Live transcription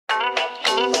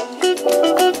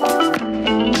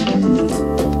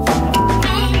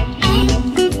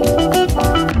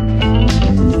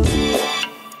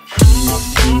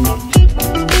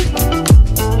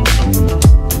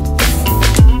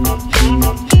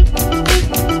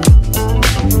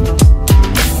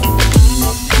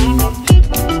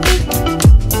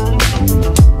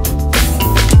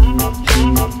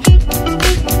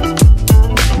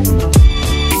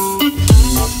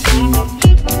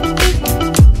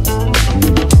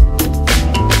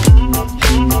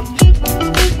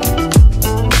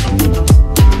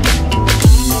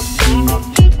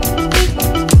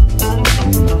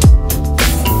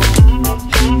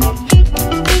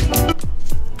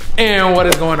And what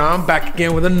is going on? Back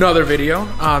again with another video.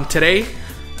 Today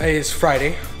is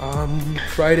Friday.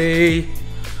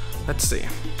 Let's see.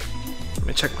 Let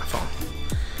me check my phone.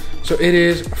 So it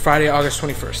is Friday, August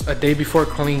 21st, a day before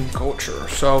clean culture.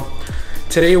 So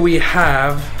today we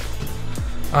have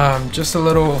just a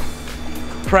little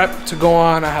prep to go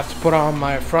on. I have to put on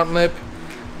my front lip.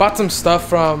 Bought some stuff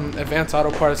from Advanced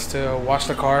Auto Parts to wash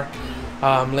the car.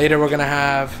 Later we're gonna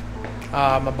have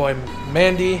my boy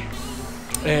Mandy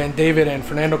and David and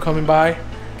Fernando coming by.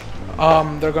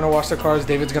 They're gonna wash the cars.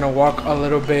 David's gonna work a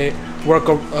little bit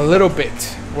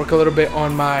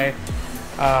on my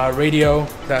radio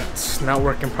that's not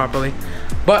working properly.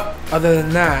 But other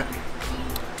than that,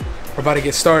 we're about to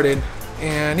get started,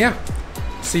 and yeah,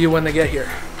 see you when they get here.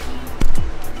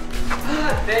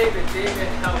 David,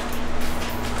 help.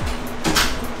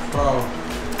 Bro,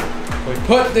 we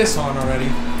put this on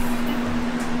already.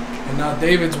 And now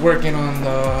David's working on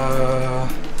the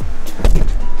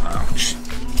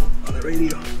on the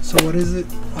radio. So what is it?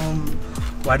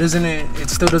 Why doesn't it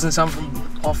still doesn't sound from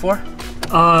all four?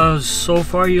 So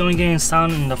far you're only getting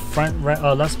sound in the front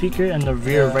left speaker and the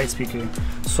rear right speaker.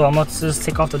 So I'm about to just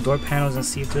take off the door panels and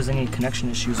see if there's any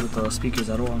connection issues with the speakers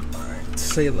at all. Alright,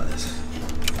 say less.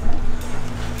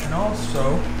 And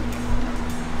also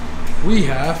we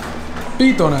have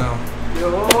Pito now. Yo,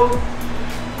 don't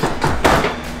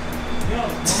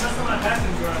mess up my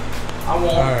packing, bro. I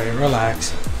won't. Alright,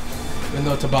 relax. Even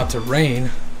though it's about to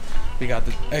rain, we got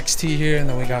the XT here, and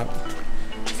then we got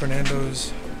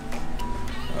Fernando's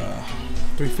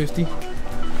 350.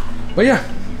 But yeah,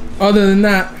 other than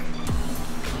that,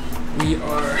 we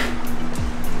are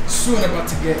soon about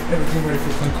to get everything ready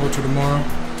for clean culture tomorrow.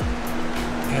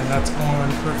 And that's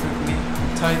on perfectly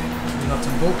tight, nuts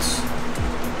and bolts.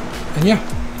 And yeah.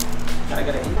 Gotta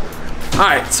get it in.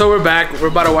 Alright, so we're back. We're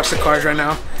about to wash the cars right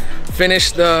now.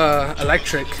 Finished the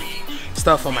electric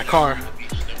stuff on my car.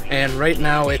 And right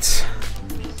now it's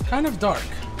kind of dark.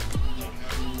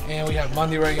 And we have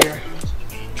Monday right here.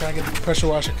 Trying to get the pressure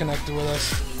washer connected with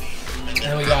us.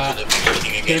 And we got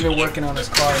David working on his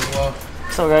car as well.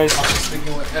 What's up, guys? Also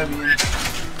speaking with Evian.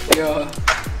 Yo,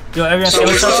 Evian, say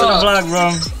what's up to the vlog,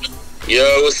 bro.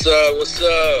 Yo, what's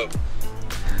up?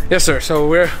 Yes, sir. So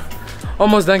we're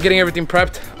almost done getting everything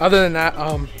prepped. Other than that,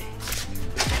 I'll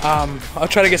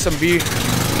try to get some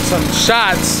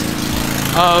shots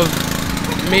of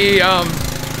me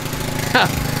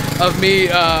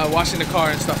washing the car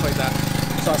and stuff like that.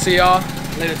 So I'll see y'all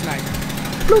later tonight.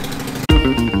 Bloop.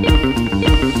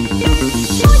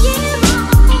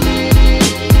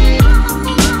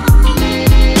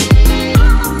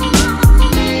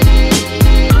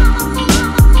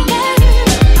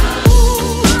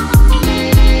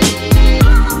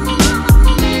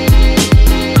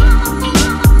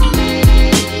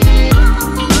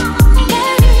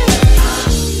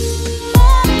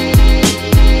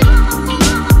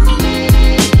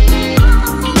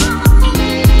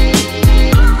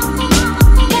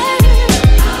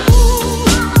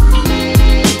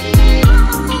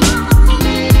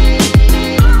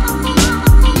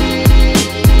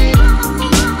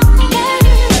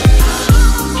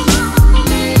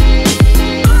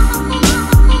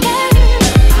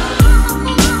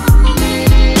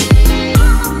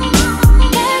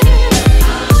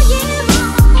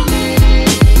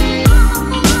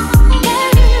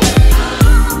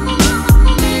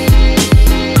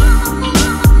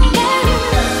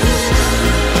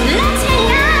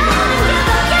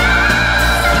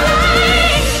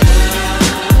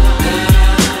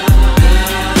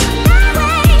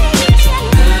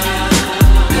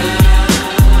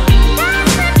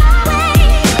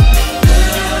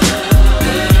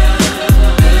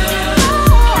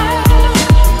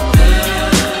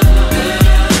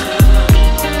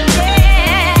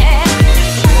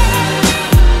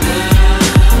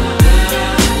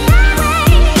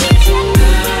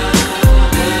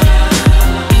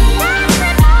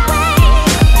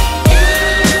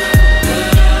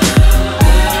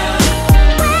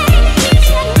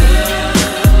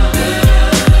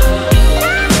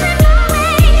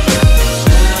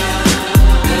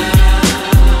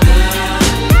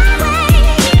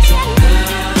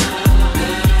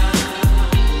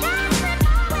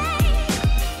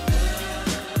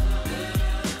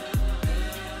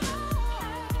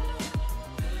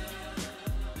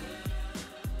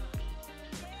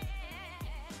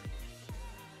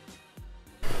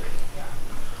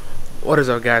 What is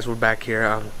up, guys? We're back here.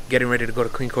 I'm getting ready to go to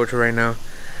Clean Culture right now.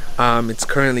 It's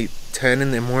currently 10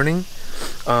 in the morning.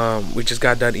 We just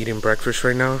got done eating breakfast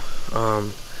right now.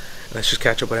 Let's just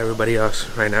catch up with everybody else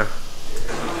right now.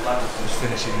 Just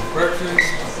finished eating breakfast.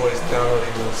 My boys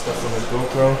downloading the stuff from the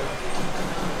GoPro.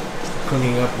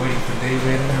 Cleaning up, waiting for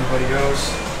David and everybody else.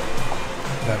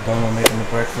 Got Dyno making the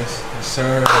breakfast. Yes,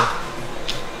 sir.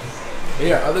 But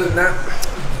yeah, other than that,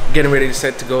 getting ready to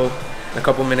set to go in a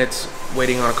couple minutes.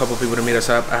 Waiting on a couple people to meet us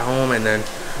up at home, and then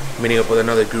meeting up with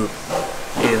another group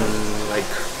in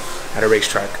at a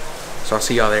racetrack. So I'll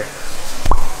see y'all there.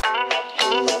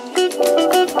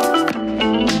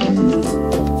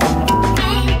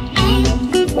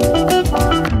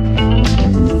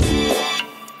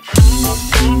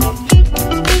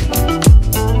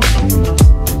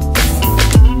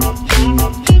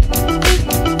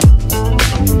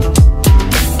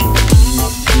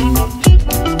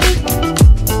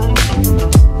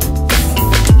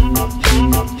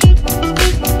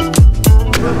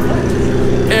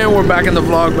 We're back in the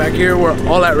vlog back here. We're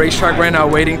all at racetrack right now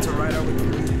waiting to ride out with the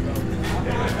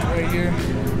right here.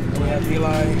 We have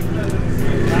Eli.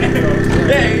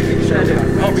 Hey,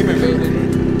 oh, we been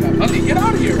building. Get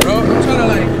out of here, bro. I'm trying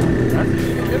to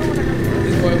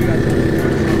this boy, we got the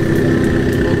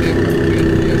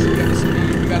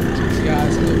speed, we got the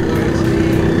GTIs, some of the boys,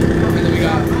 and then we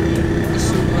got the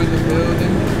super in the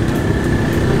building.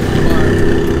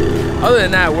 But other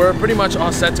than that, we're pretty much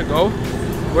all set to go.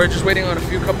 We're just waiting on a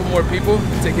couple more people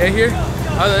to get here.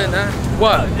 Other than that,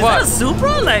 what? Is that a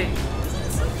Supra? Like,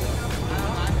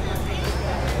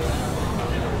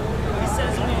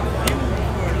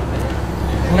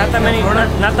 not that many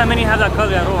have that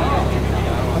color at all.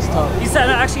 That's tough. He said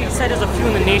there's a few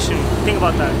in the nation. Think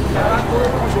about that.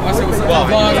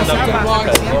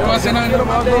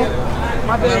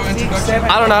 I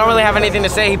don't know, I don't really have anything to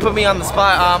say. He put me on the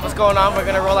spot. What's going on? We're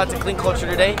gonna roll out to Clean Culture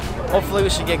today. Hopefully we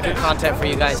should get good content for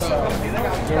you guys. You're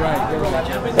right. We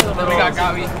got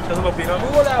Gabi.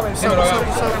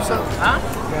 Huh?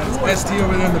 ST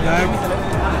over there in the back.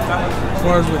 As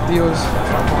far as with deals.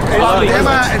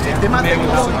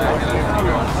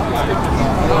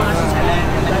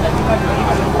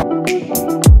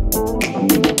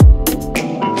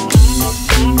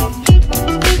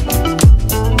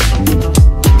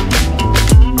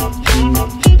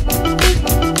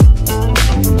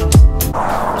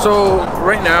 So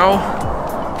right now,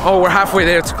 we're halfway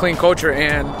there to Clean Culture,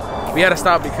 and we had to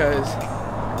stop because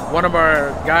one of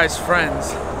our guys'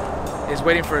 friends is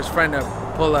waiting for his friend to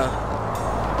pull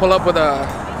up with a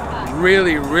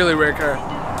really rare car.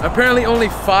 Apparently only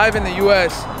 5 in the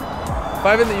US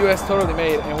totally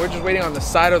made, and we're just waiting on the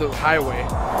side of the highway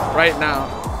right now.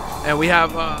 And we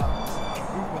have a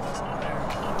group with us over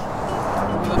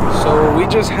there. So we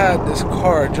just had this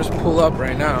car just pull up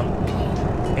right now.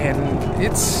 And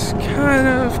it's kind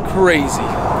of crazy.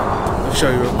 I'll show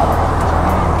you real quick.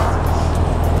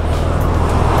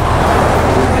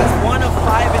 That's 1 of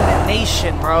 5 in the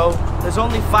nation, bro. There's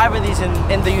only 5 of these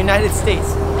in the United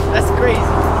States. That's crazy.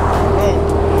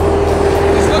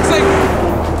 This looks like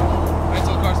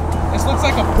this looks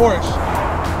like a Porsche,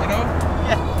 you know?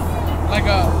 Yeah.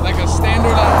 Like a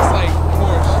standardized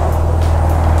Porsche.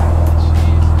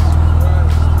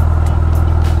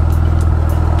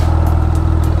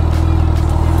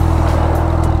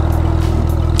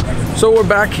 So we're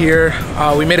back here.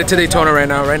 We made it to Daytona right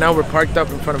now. Right now we're parked up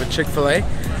in front of a Chick-fil-A,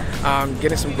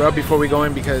 getting some grub before we go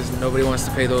in because nobody wants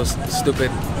to pay those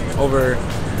stupid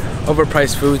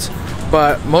overpriced foods.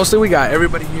 But mostly we got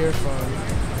everybody here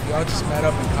we all just met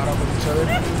up and caught up with each other.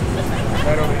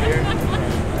 Right over here.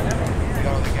 We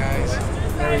got all the guys,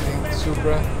 everything,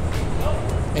 Supra.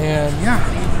 And yeah,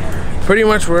 pretty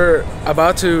much we're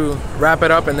about to wrap it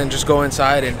up and then just go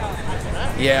inside and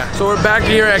yeah. So we're back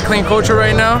here at Clean Culture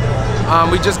right now.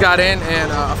 We just got in,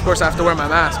 and of course I have to wear my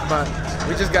mask, but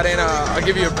we just got in. I'll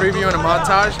give you a preview and a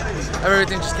montage.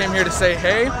 Everything just came here to say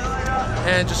hey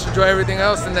and just enjoy everything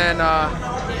else, and then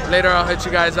later I'll hit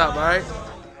you guys up, all right?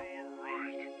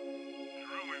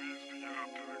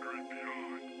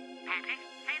 Patrick,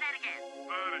 say that again.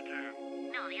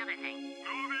 No, the other thing.